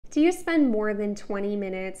Do you spend more than 20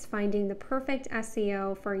 minutes finding the perfect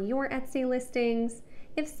SEO for your Etsy listings?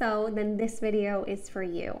 If so, then this video is for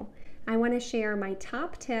you. I want to share my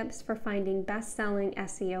top tips for finding best-selling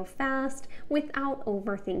SEO fast without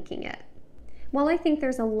overthinking it. While I think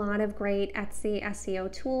there's a lot of great Etsy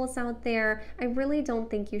SEO tools out there, I really don't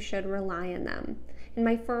think you should rely on them. In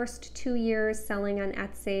my first 2 years selling on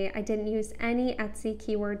Etsy, I didn't use any Etsy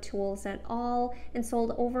keyword tools at all and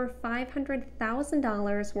sold over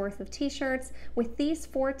 $500,000 worth of t-shirts with these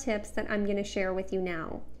 4 tips that I'm going to share with you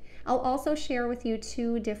now. I'll also share with you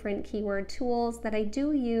 2 different keyword tools that I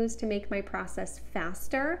do use to make my process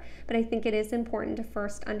faster, but I think it is important to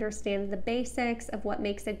first understand the basics of what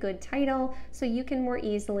makes a good title so you can more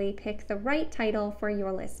easily pick the right title for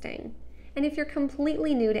your listing. And if you're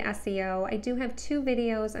completely new to SEO, I do have 2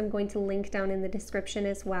 videos I'm going to link down in the description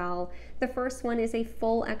as well. The first one is a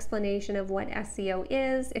full explanation of what SEO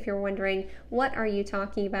is. If you're wondering, what are you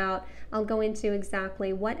talking about? I'll go into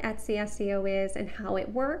exactly what Etsy SEO is and how it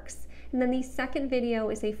works. And then the second video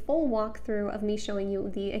is a full walkthrough of me showing you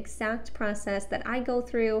the exact process that I go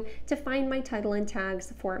through to find my title and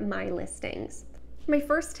tags for my listings. My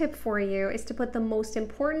first tip for you is to put the most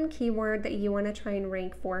important keyword that you want to try and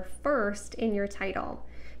rank for first in your title.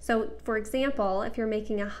 So for example, if you're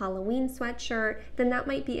making a Halloween sweatshirt, then that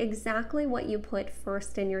might be exactly what you put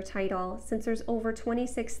first in your title, since there's over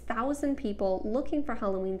 26,000 people looking for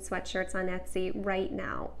Halloween sweatshirts on Etsy right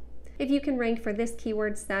now. If you can rank for this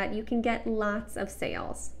keyword set, you can get lots of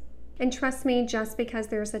sales. And trust me, just because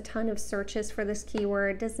there's a ton of searches for this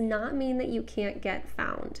keyword does not mean that you can't get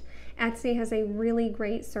found. Etsy has a really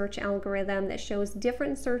great search algorithm that shows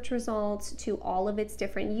different search results to all of its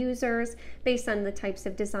different users based on the types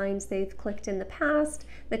of designs they've clicked in the past,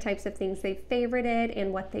 the types of things they've favorited,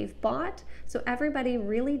 and what they've bought. So everybody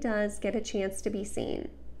really does get a chance to be seen.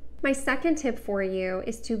 My second tip for you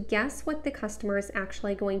is to guess what the customer is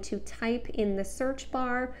actually going to type in the search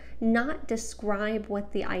bar, not describe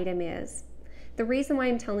what the item is. The reason why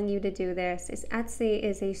I'm telling you to do this is Etsy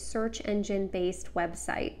is a search engine based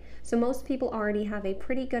website. So most people already have a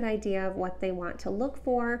pretty good idea of what they want to look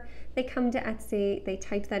for. They come to Etsy, they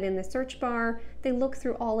type that in the search bar, they look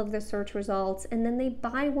through all of the search results, and then they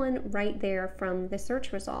buy one right there from the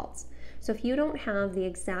search results. So if you don't have the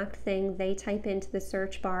exact thing they type into the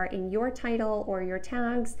search bar in your title or your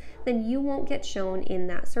tags, then you won't get shown in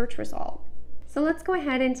that search result. So let's go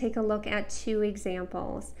ahead and take a look at 2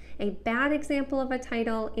 examples, a bad example of a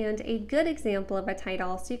title and a good example of a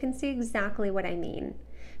title, so you can see exactly what I mean.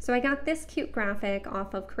 So I got this cute graphic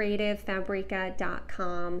off of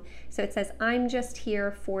creativefabrica.com. So it says, "I'm just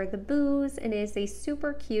here for the booze," and it is a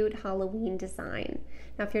super cute Halloween design.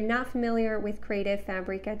 Now, if you're not familiar with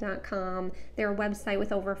creativefabrica.com, they're a website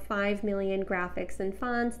with over 5 million graphics and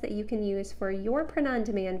fonts that you can use for your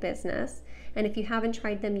print-on-demand business. And if you haven't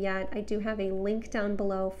tried them yet, I do have a link down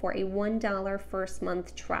below for a $1 first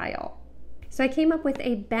month trial. So I came up with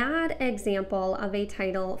a bad example of a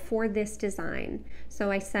title for this design.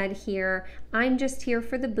 So I said here, "I'm just here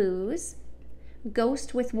for the booze,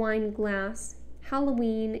 ghost with wine glass,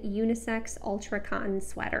 Halloween unisex ultra cotton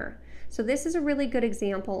sweater." So this is a really good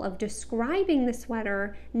example of describing the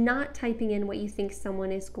sweater, not typing in what you think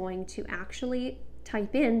someone is going to actually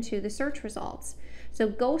type into the search results. So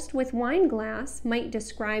ghost with wine glass might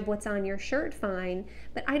describe what's on your shirt fine,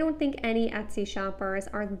 but I don't think any Etsy shoppers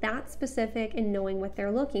are that specific in knowing what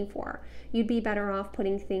they're looking for. You'd be better off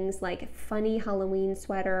putting things like funny Halloween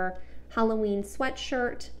sweater, Halloween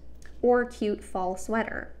sweatshirt, or cute fall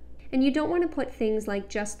sweater. And you don't want to put things like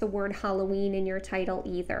just the word Halloween in your title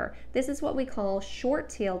either. This is what we call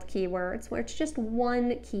short-tailed keywords, where it's just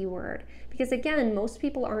one keyword. Because again, most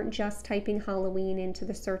people aren't just typing Halloween into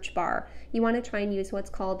the search bar. You want to try and use what's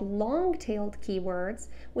called long-tailed keywords,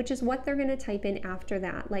 which is what they're going to type in after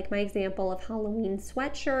that, like my example of Halloween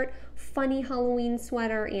sweatshirt, funny Halloween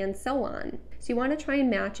sweater, and so on. So you want to try and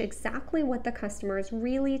match exactly what the customer is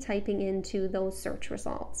really typing into those search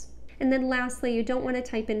results. And then lastly, you don't want to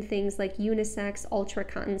type in things like unisex ultra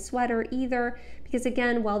cotton sweater either, because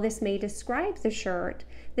again, while this may describe the shirt,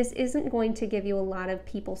 this isn't going to give you a lot of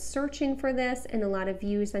people searching for this and a lot of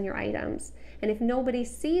views on your items. And if nobody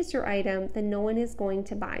sees your item, then no one is going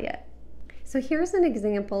to buy it. So here's an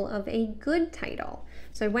example of a good title.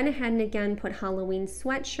 So I went ahead and again put Halloween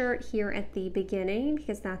sweatshirt here at the beginning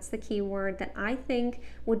because that's the keyword that I think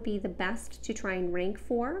would be the best to try and rank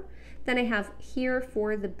for. Then I have here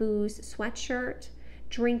for the booze sweatshirt,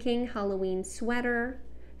 drinking Halloween sweater,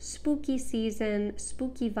 spooky season,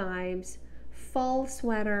 spooky vibes, fall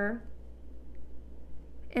sweater,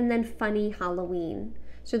 and then funny Halloween.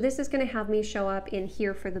 So this is going to have me show up in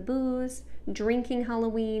Here for the Booze, Drinking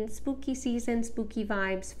Halloween, Spooky Season, Spooky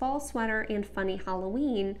Vibes, Fall Sweater, and Funny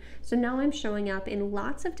Halloween. So now I'm showing up in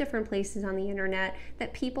lots of different places on the internet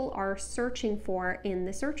that people are searching for in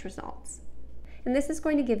the search results. And this is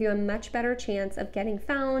going to give you a much better chance of getting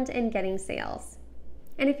found and getting sales.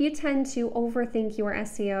 And if you tend to overthink your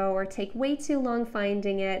SEO or take way too long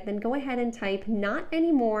finding it, then go ahead and type "not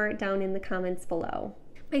anymore" down in the comments below.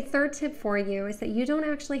 My third tip for you is that you don't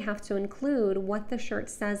actually have to include what the shirt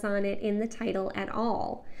says on it in the title at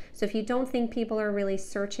all. So if you don't think people are really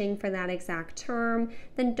searching for that exact term,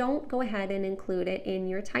 then don't go ahead and include it in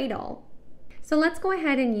your title. So let's go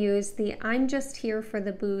ahead and use the "I'm just here for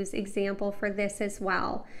the booze" example for this as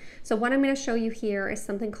well. So what I'm going to show you here is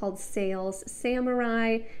something called Sales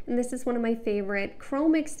Samurai, and this is one of my favorite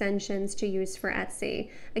Chrome extensions to use for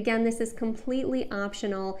Etsy. Again, this is completely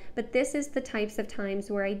optional, but this is the types of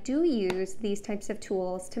times where I do use these types of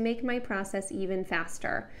tools to make my process even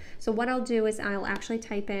faster. So what I'll do is I'll actually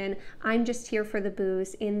type in "I'm just here for the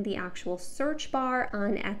booze" in the actual search bar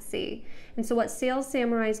on Etsy. And so what Sales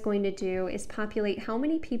Samurai is going to do is populate how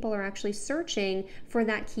many people are actually searching for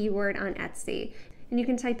that keyword on Etsy. And you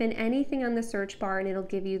can type in anything on the search bar and it'll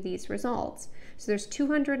give you these results. So there's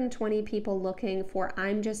 220 people looking for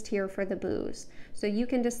 "I'm just here for the booze." So you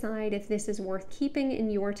can decide if this is worth keeping in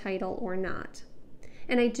your title or not.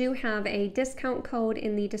 And I do have a discount code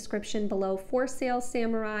in the description below for Sales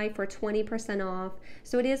Samurai for 20% off.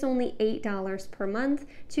 So it is only $8 per month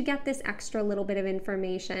to get this extra little bit of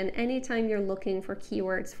information anytime you're looking for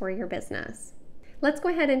keywords for your business. Let's go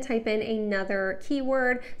ahead and type in another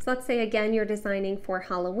keyword. So let's say again you're designing for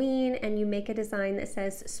Halloween and you make a design that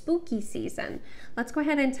says "spooky season." Let's go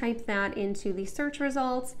ahead and type that into the search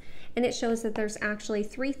results, and it shows that there's actually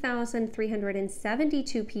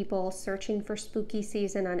 3,372 people searching for spooky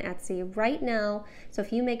season on Etsy right now. So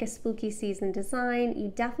if you make a spooky season design, you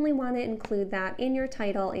definitely want to include that in your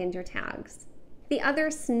title and your tags. The other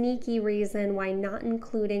sneaky reason why not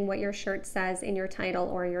including what your shirt says in your title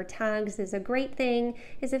or your tags is a great thing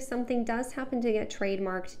is if something does happen to get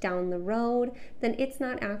trademarked down the road, then it's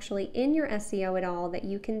not actually in your SEO at all that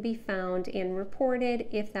you can be found and reported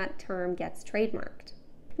if that term gets trademarked.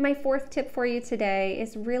 My fourth tip for you today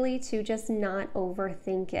is really to just not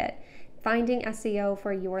overthink it. Finding SEO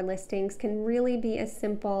for your listings can really be as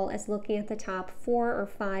simple as looking at the top 4 or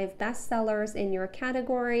 5 bestsellers in your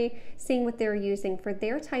category, seeing what they're using for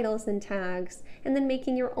their titles and tags, and then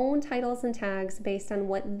making your own titles and tags based on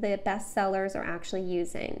what the bestsellers are actually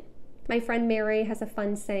using. My friend Mary has a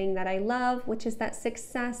fun saying that I love, which is that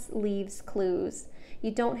success leaves clues. You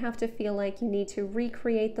don't have to feel like you need to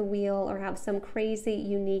recreate the wheel or have some crazy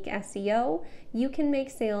unique SEO. You can make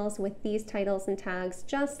sales with these titles and tags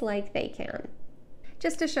just like they can.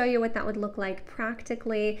 Just to show you what that would look like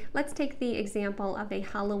practically, let's take the example of a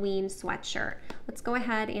Halloween sweatshirt. Let's go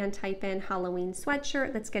ahead and type in Halloween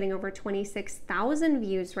sweatshirt. That's getting over 26,000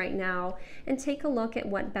 views right now, and take a look at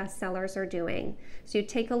what bestsellers are doing. So you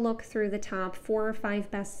take a look through the top 4 or 5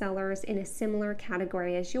 bestsellers in a similar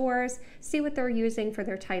category as yours, see what they're using for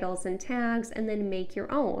their titles and tags, and then make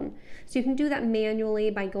your own. So you can do that manually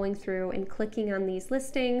by going through and clicking on these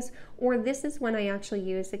listings, or this is when I actually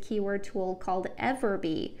use a keyword tool called Everbee.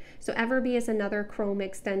 So Everbee is another Chrome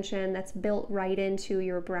extension that's built right into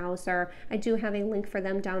your browser. I do have a link for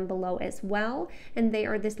them down below as well, and they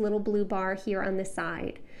are this little blue bar here on the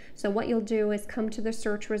side. So what you'll do is come to the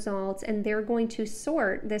search results, and they're going to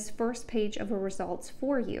sort this first page of the results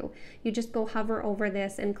for you. You just go hover over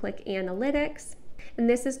this and click Analytics, and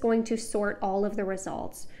this is going to sort all of the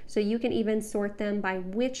results. So you can even sort them by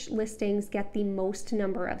which listings get the most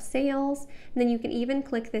number of sales. And then you can even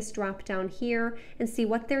click this drop down here and see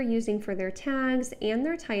what they're using for their tags and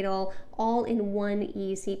their title all in one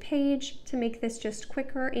easy page to make this just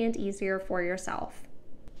quicker and easier for yourself.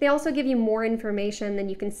 They also give you more information than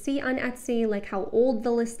you can see on Etsy, like how old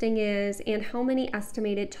the listing is and how many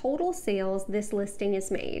estimated total sales this listing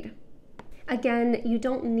is made. Again, you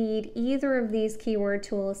don't need either of these keyword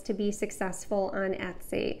tools to be successful on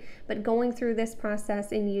Etsy, but going through this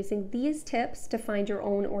process and using these tips to find your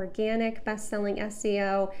own organic best-selling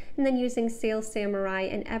SEO, and then using Sales Samurai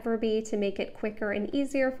and Everbee to make it quicker and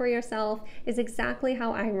easier for yourself is exactly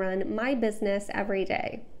how I run my business every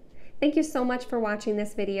day. Thank you so much for watching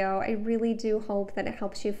this video. I really do hope that it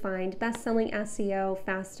helps you find best-selling SEO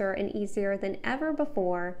faster and easier than ever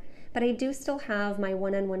before. But I do still have my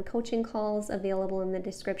one-on-one coaching calls available in the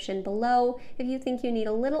description below if you think you need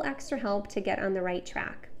a little extra help to get on the right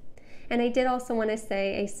track. And I did also want to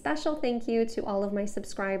say a special thank you to all of my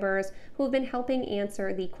subscribers who have been helping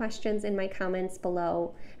answer the questions in my comments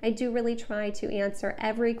below. I do really try to answer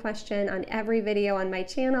every question on every video on my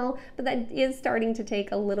channel, but that is starting to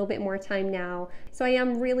take a little bit more time now. So I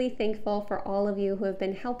am really thankful for all of you who have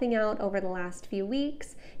been helping out over the last few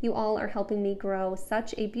weeks. You all are helping me grow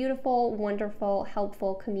such a beautiful, wonderful,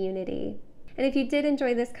 helpful community. And if you did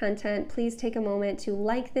enjoy this content, please take a moment to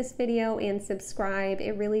like this video and subscribe.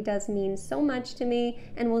 It really does mean so much to me,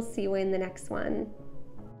 and we'll see you in the next one.